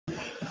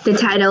The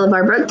title of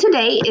our book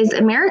today is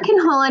American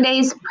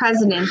Holidays,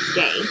 President's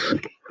Day.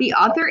 The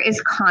author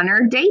is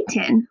Connor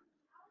Dayton.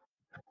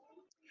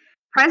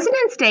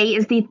 President's Day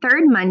is the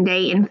third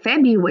Monday in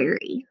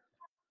February.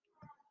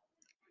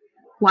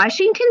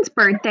 Washington's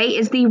birthday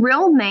is the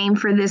real name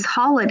for this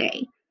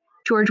holiday.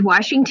 George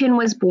Washington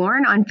was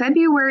born on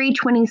February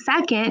 22,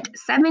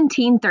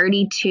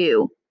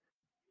 1732.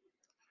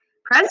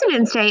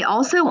 President's Day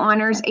also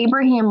honors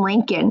Abraham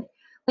Lincoln.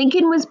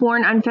 Lincoln was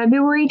born on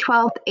February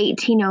 12,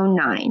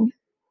 1809.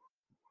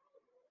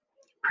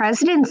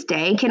 President's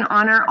Day can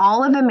honor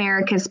all of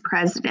America's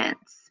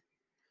presidents.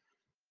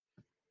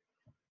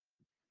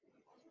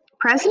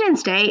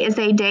 President's Day is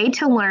a day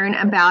to learn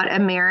about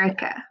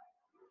America.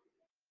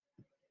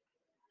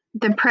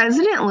 The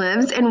president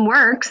lives and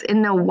works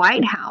in the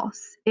White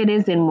House. It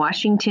is in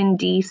Washington,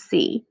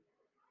 D.C.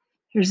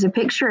 Here's a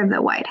picture of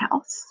the White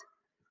House.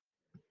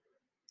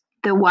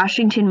 The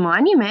Washington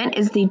Monument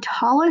is the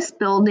tallest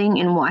building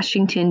in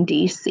Washington,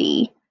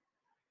 D.C.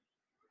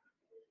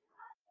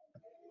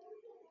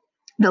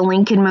 The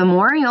Lincoln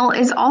Memorial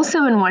is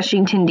also in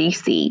Washington,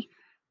 D.C.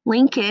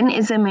 Lincoln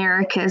is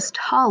America's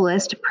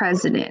tallest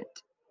president.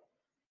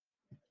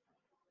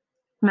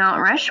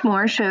 Mount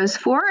Rushmore shows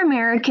 4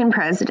 American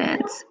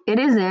presidents. It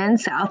is in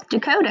South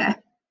Dakota.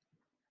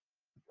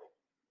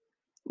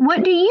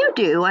 What do you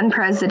do on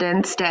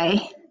President's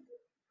Day?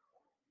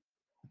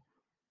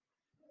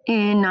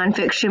 In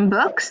nonfiction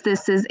books,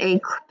 this is a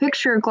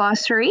picture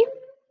glossary,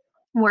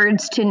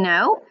 words to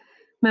know,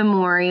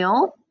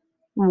 memorial,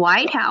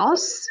 White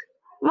House,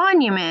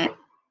 monument.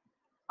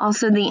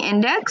 Also the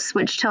index,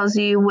 which tells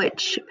you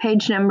which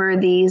page number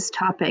these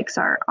topics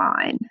are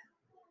on.